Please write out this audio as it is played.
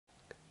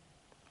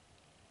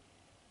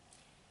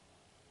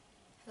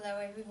Hello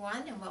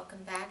everyone and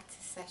welcome back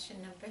to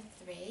session number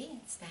 3 in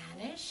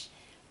Spanish.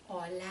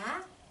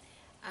 Hola.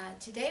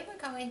 Today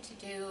we're going to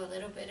do a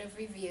little bit of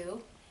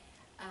review.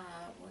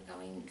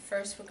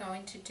 We're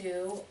going to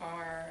do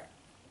our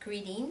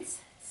greetings,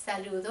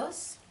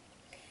 saludos.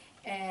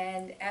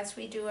 And as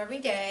we do every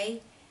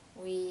day,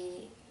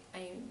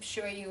 I'm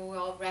sure you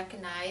will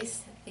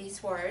recognize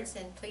these words,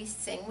 and please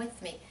sing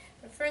with me.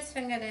 But first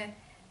we're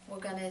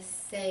gonna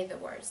say the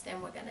words,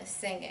 then we're gonna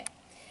sing it.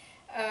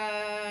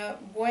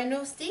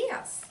 Buenos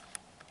dias.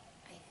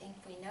 I think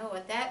we know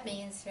what that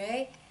means,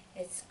 right?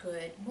 It's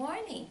good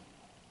morning.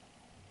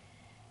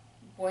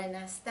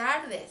 Buenas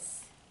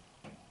tardes.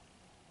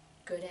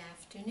 Good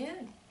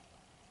afternoon.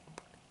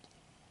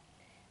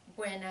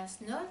 Buenas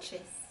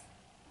noches.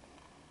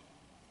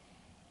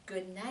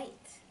 Good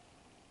night.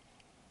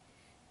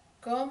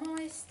 ¿Cómo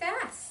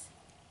estás?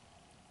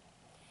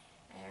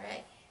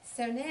 Alright,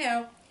 so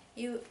now,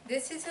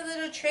 this is a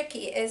little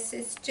tricky. It's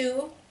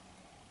tú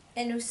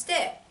and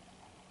usted,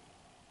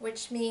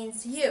 which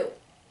means you.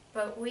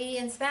 But we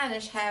in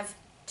Spanish have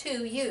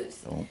two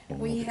U's.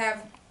 We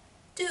have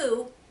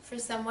tú for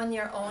someone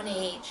your own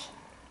age,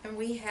 and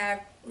we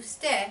have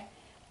usted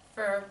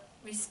for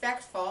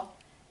respectful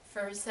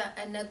for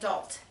an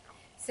adult.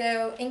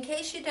 So in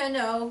case you don't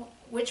know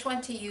which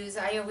one to use,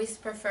 I always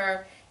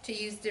prefer to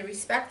use the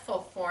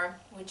respectful form,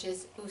 which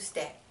is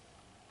usted.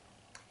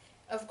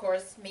 Of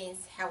course,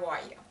 means how are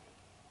you.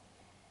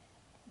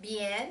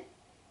 Bien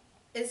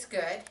is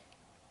good.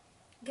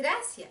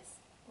 Gracias.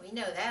 We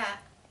know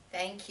that.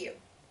 Thank you.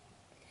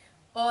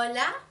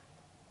 Hola.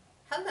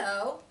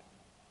 Hello.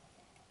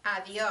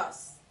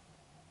 Adios.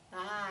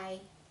 Bye.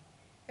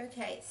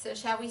 Okay, so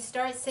shall we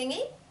start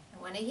singing?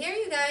 I want to hear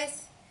you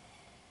guys.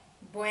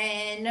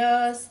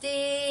 Buenos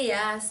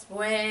días,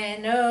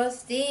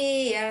 buenos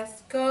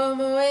días.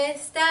 ¿Cómo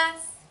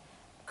estás?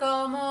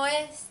 ¿Cómo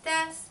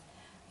estás?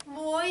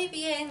 Muy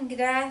bien,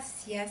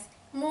 gracias.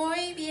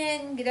 Muy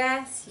bien,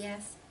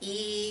 gracias.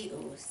 ¿Y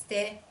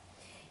usted?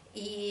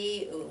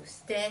 ¿Y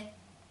usted?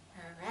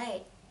 All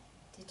right.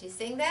 Did you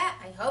sing that?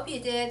 I hope you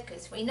did,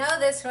 because we know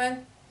this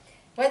one.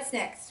 What's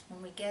next?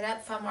 When we get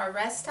up from our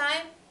rest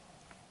time,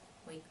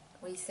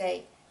 we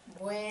say,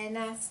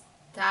 Buenas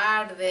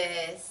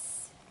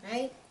tardes.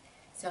 Right?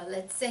 So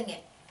let's sing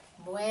it.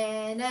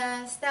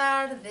 Buenas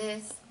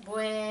tardes,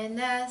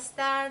 buenas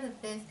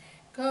tardes.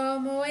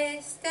 ¿Cómo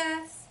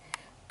estás?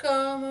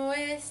 ¿Cómo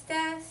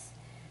estás?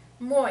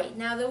 Muy.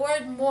 Now the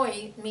word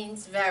muy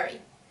means very.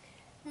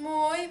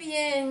 Muy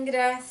bien,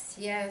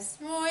 gracias.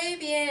 Muy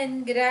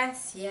bien,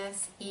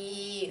 gracias.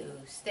 ¿Y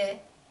usted?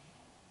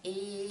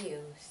 ¿Y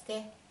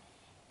usted?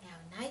 Now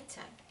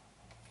nighttime.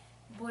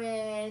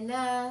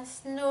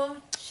 Buenas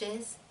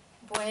noches.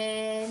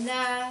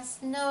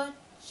 Buenas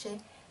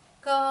noches.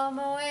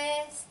 ¿Cómo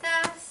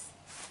estás?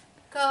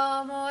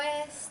 ¿Cómo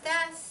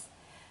estás?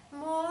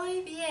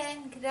 Muy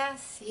bien,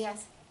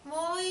 gracias.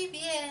 Muy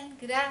bien,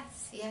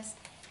 gracias.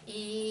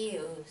 ¿Y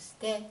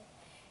usted?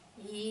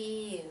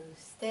 ¿Y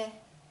usted?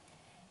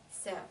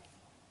 So,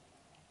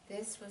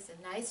 this was a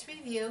nice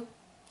review,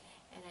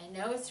 and I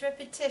know it's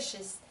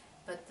repetitious,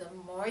 but the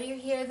more you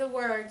hear the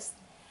words,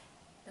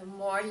 the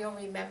more you'll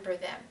remember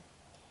them.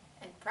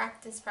 And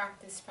practice,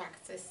 practice,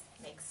 practice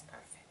makes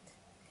perfect.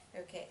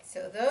 Okay,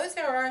 so those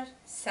are our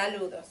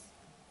saludos,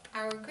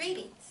 our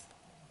greetings.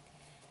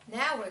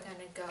 Now we're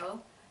going to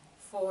go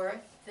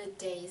for the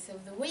days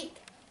of the week.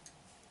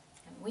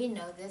 And we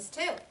know this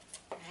too,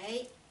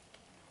 right?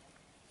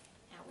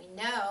 Now we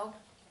know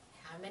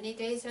how many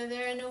days are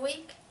there in a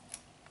week?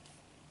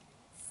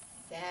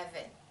 7.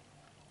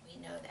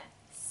 We know that.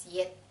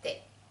 7.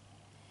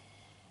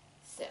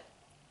 So,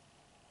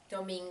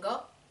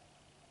 domingo,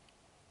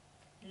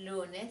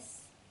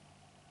 lunes,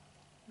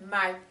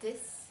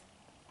 martes,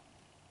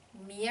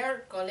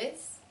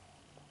 miércoles,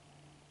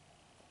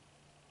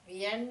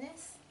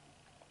 viernes,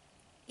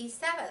 y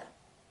sábado.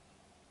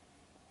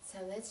 So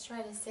let's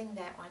try to sing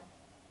that one,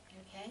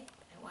 okay?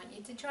 I want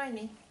you to join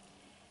me.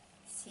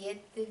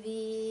 7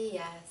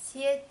 días,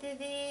 7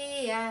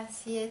 días,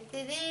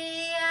 7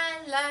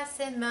 días la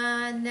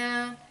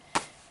semana.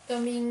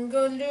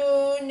 Domingo,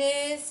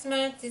 lunes,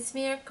 martes,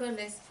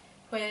 miércoles,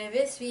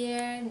 jueves,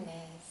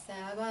 viernes,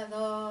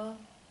 sábado.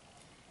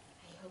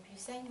 I hope you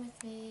sang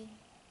with me.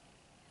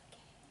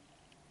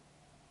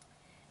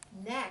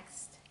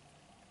 Next,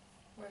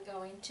 we're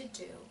going to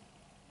do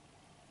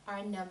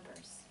our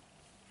numbers.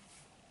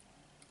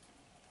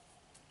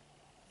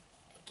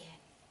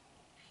 Again,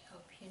 I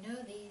hope you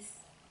know these.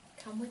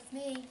 Come with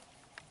me,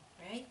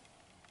 right?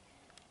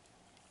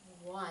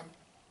 1.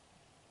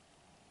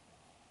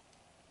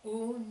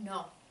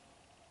 Uno.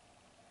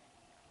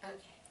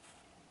 Okay.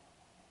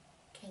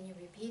 Can you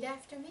repeat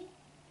after me?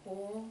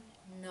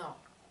 Uno.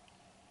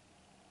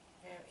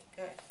 Very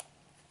good.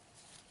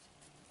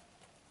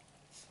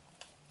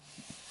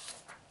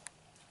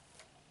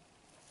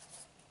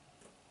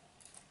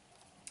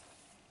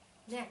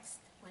 Next,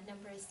 what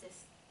number is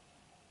this?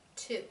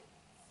 2.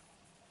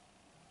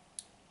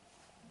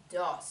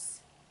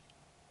 Dos.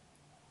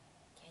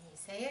 Can you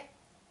say it?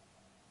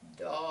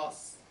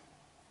 Dos.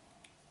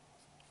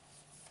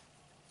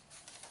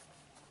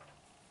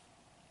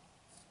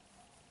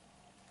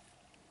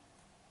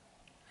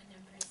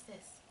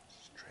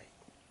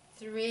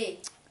 3,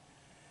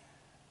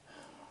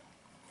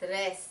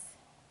 tres,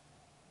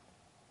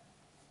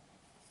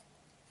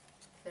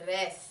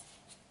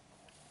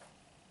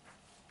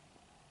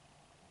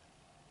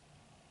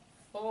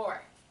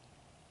 4,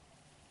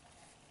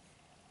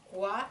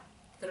 4,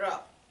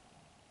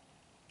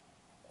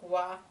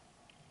 4.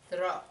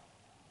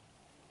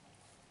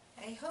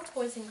 I hope,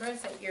 boys and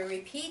girls, that you're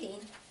repeating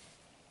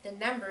the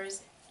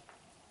numbers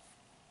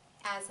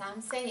as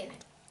I'm saying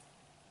it.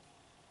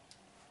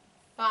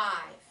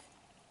 5,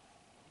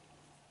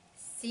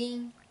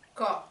 5,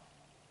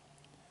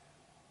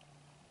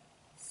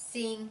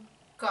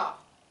 5.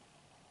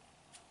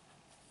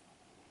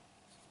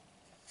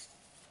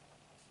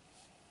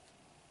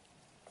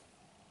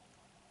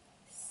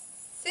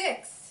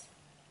 6,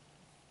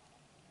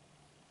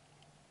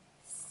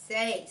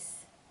 6,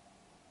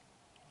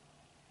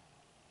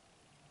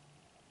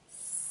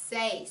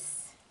 6.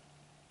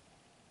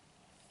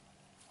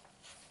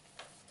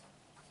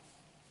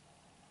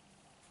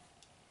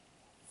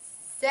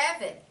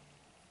 7,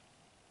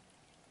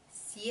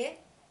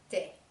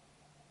 7,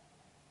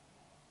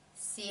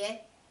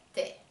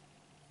 7.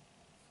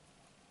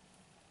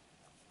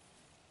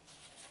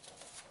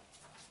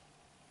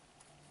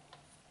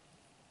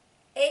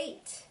 8,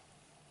 8,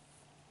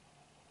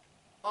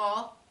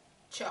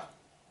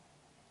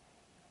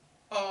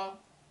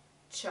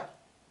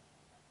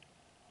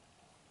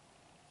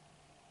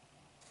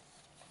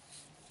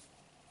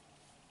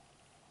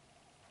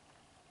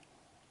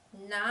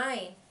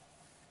 8.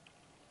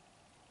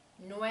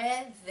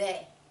 9,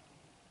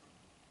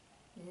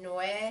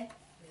 9,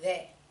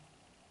 9.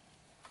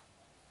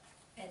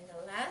 And the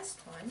last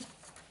one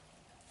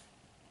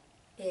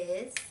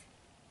is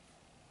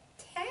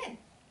 10.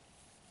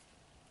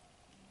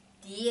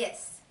 10,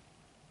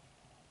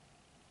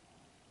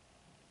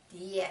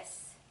 10.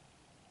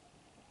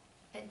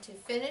 And to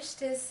finish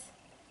this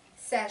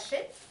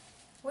session,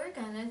 we're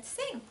gonna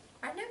sing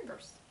our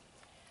numbers.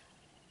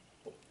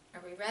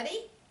 Are we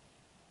ready?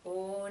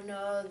 1,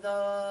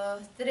 2,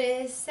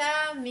 3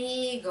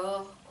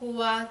 amigos,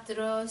 4,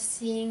 5,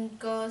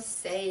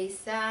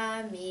 6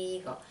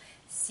 amigos,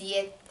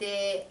 7,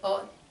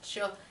 8,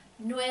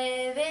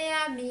 9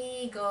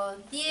 amigos,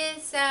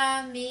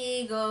 10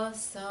 amigos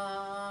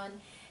son.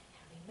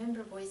 Now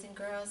remember, boys and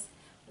girls,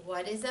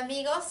 what is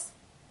amigos?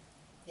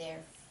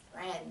 They're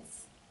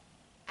friends,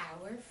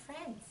 our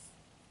friends.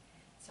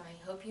 So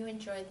I hope you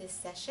enjoyed this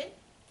session,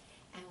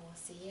 and we'll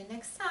see you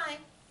next time.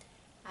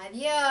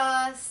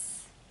 Adios.